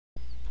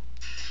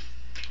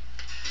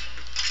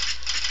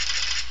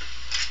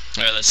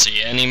Alright, let's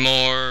see. Any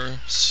more?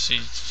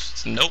 See,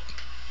 nope.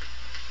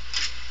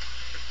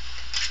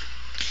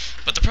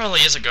 But there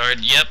probably is a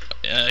guard. Yep,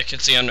 I can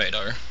see on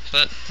radar.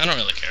 But I don't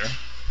really care.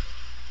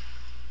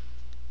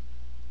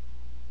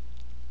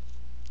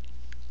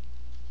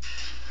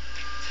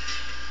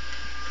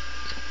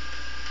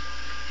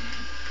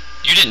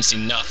 You didn't see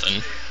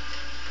nothing.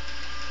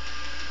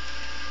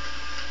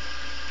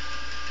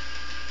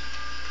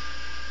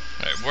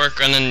 Alright, we're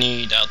gonna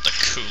need out the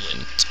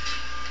coolant.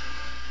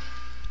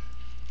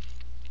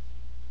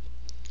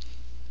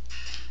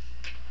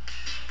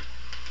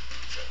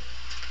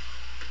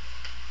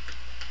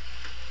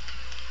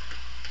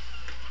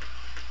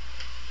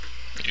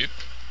 Yep.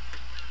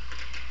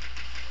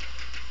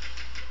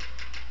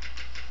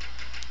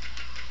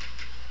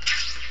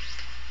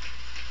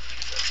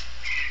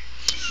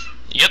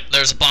 Yep,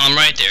 there's a bomb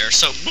right there,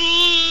 so...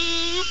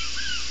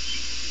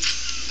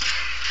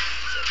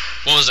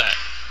 What was that?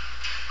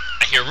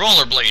 I hear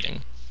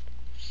rollerblading.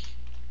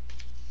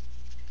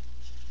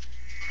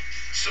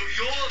 So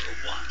you're the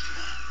one.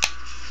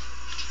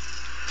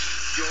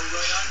 You're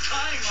right on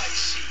time, I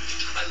see.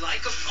 I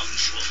like a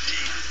punctual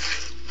man.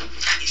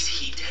 Is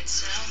he dead,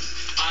 Sal?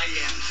 I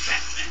am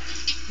Fatman.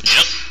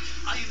 Yep.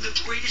 I am the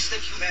greatest that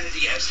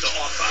humanity has to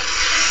offer.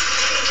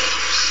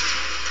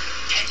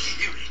 Can you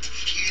hear it?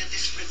 Hear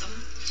this rhythm?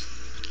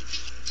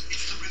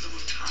 It's the rhythm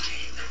of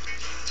time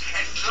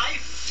and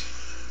life.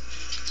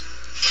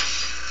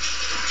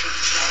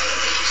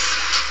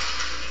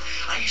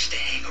 I used to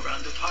hang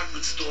around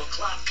department store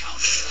clock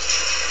counters.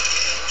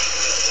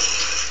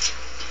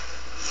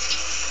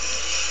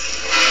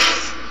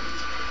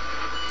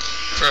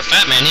 For a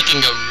fat man, he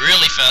can go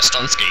really fast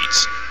on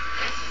skates.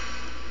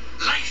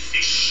 Life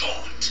is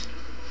short.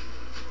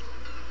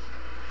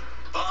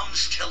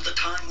 Bombs tell the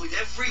time with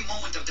every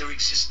moment of their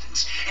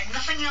existence, and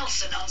nothing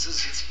else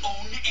announces its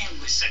own end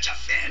with such a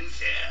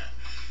fanfare.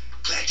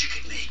 Glad you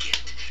could make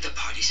it. The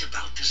party's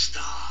about to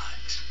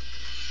start.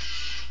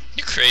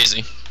 You're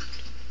crazy.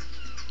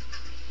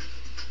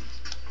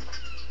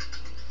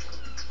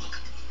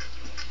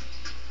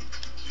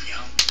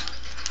 Yum.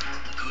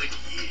 Good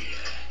year.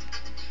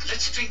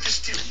 Let's drink the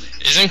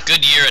Stillman. Isn't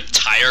Goodyear a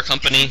tire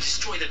company?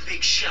 Destroy the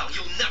big shell.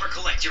 You'll never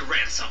collect your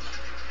ransom.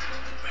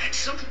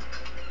 Ransom?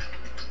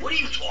 What are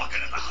you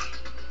talking about?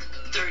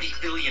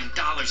 $30 billion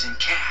in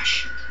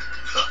cash.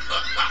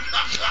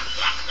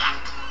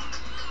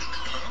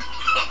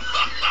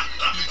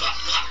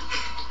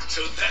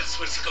 So that's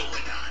what's going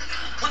on.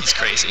 What He's the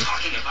hell crazy. are you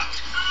talking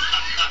about?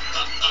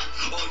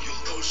 Oh,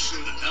 you'll know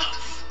soon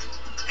enough.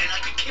 And I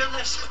could care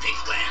less what they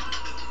plan to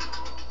do.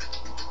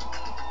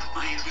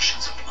 My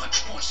ambitions are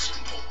much more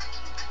simple.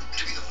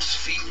 To be the most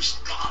famous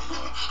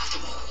bomber of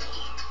them all.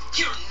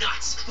 You're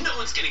nuts. No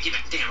one's gonna give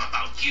a damn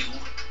about you.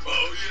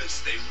 Oh,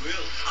 yes, they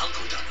will. I'll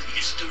go down in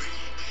history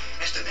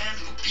as the man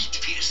who beat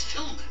Peter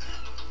Stillman.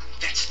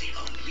 That's the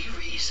only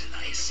reason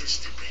I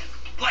assisted them.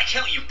 Like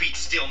hell you beat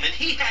Stillman.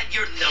 He had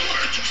your number.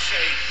 What did you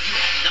say? You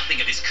had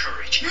nothing of his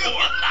courage. What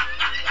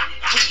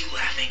are you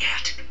laughing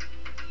at?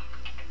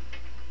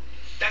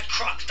 That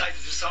croc died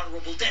a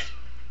dishonorable death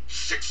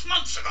 6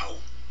 months ago.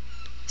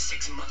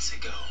 6 months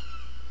ago.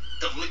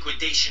 The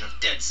liquidation of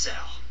Dead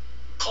Cell.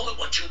 Call it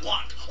what you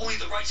want. Only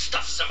the right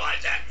stuff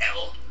survived that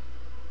hell.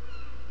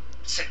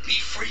 Set me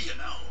free, you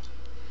know.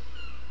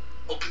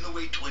 Open the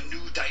way to a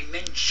new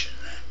dimension.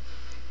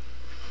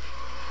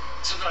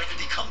 So that I can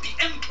become the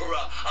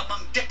emperor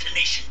among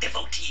detonation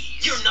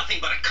devotees. You're nothing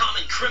but a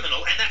common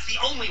criminal, and that's the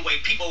only way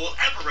people will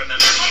ever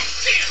remember you. How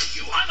dare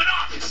you! I'm an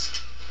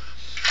artist!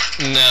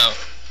 No.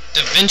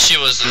 Da Vinci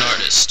was an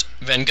artist.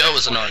 Van Gogh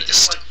was an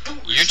artist.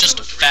 You're just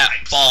a fat,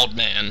 bald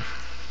man.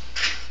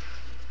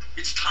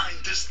 It's time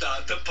to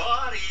start the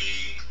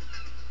party.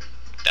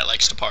 That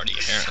likes to party,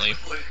 apparently. This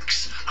is how it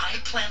works. I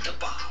plant a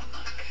bomb,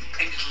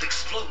 and it'll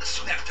explode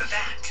soon after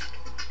that.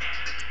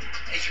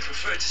 If you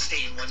prefer to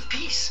stay in one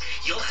piece,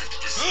 you'll have to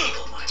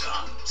disable my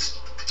bombs.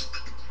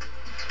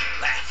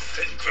 Laugh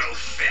and grow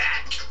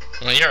fat.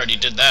 Well, you already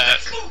did that.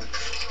 Let's move.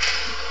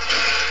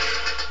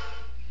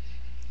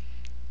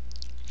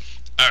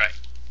 Alright.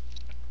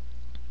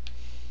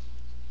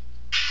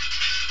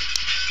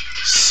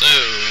 So,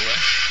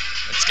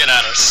 let's get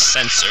out our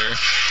sensor.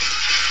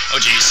 Oh,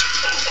 jeez.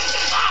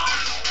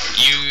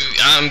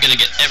 I'm gonna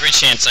get every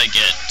chance I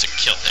get to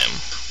kill him.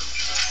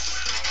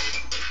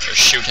 Or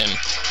shoot him.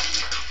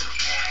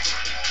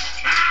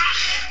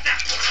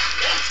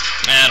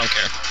 I don't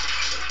care.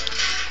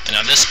 And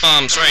now this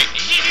bomb's right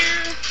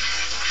here.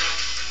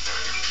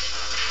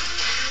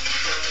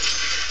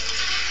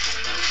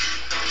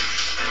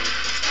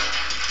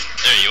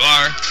 There you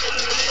are.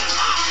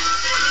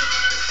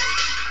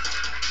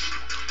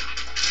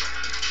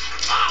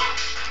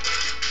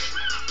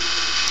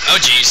 Oh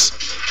jeez.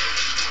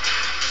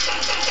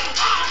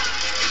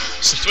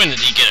 Since when did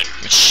he get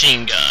a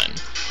machine gun?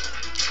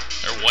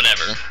 Or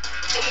whatever.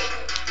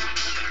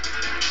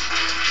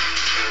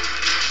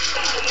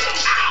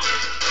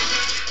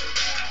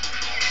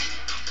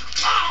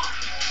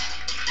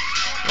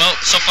 Well,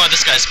 so far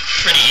this guy's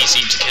pretty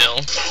easy to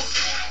kill.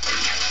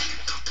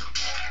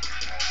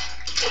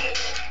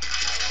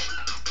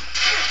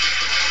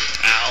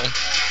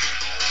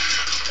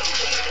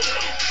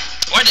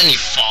 Why didn't he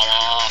fall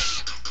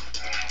off?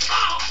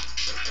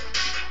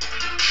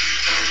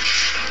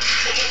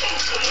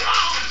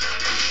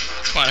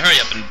 Come on, hurry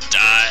up and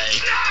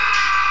die.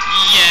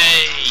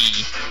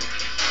 Yay!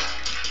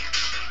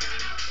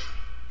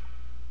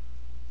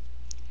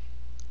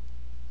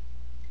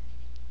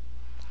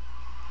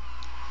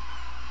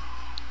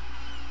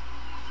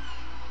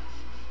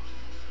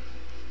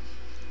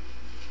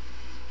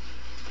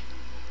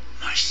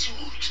 My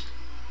suit.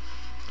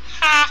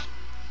 Ha!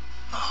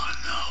 Oh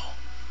no.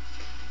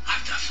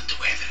 I've nothing to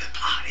wear to the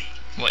party.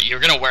 What, you're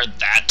gonna wear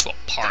that to a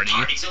party? The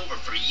party's over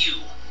for you.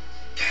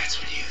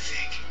 That's what you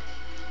think.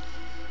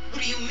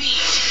 What do you mean?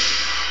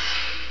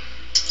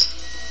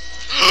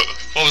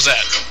 What was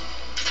that?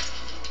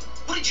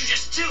 What did you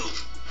just do?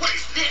 What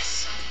is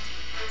this?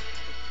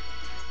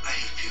 I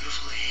have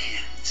beautiful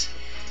hands.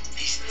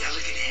 These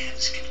delicate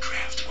hands can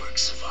craft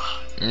works of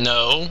art.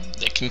 No,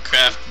 they can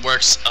craft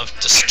works of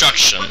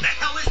destruction. What the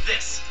hell is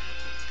this?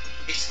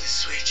 It's the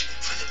switch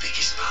for the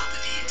biggest bomb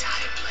in the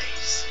entire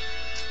place.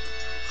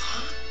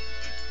 Huh?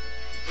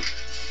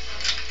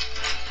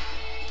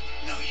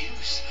 No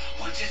use.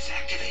 Once it's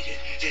activated,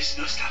 there's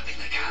no stopping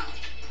the count.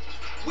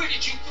 Where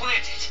did you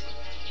plant it?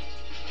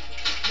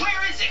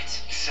 Where is it?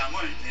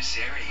 Somewhere in this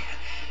area.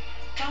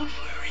 Don't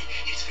worry,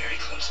 it's very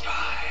close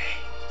by.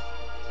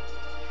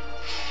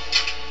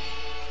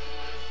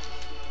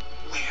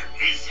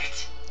 Where is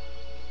it?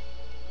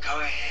 Go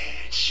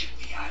ahead, shoot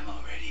me, I'm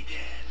already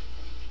dead.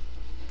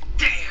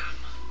 Damn!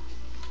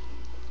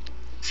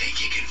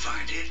 Think you can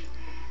find it?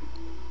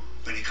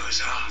 When it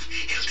goes off,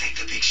 it'll take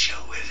the big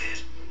show with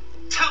it.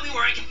 Tell me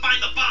where I can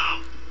find the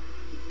bomb!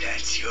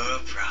 That's your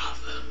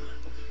problem.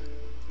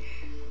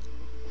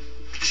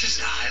 This is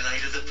the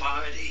highlight of the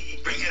party.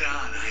 Bring it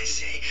on, I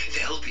say.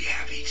 They'll be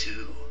happy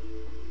too.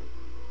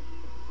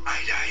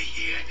 I die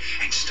here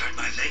and start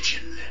my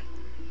legend.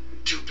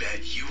 Too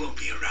bad you won't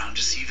be around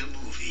to see the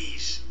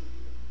movies.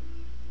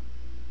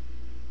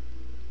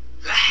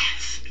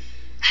 Laugh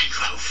and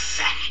grow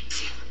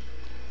fat.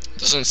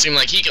 Doesn't seem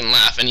like he can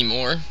laugh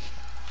anymore.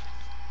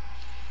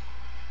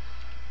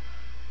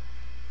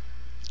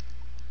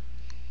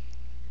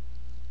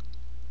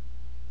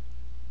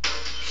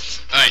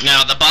 Alright,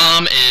 now the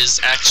bomb is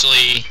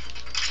actually...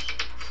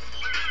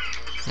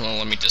 Well,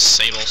 let me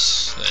disable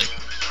it.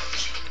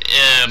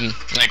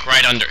 Like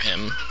right under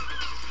him.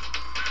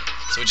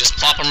 So we just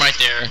plop him right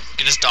there,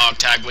 get his dog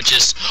tag, which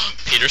is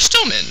Peter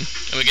Stillman.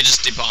 And we can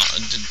just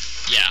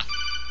yeah,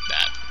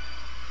 that.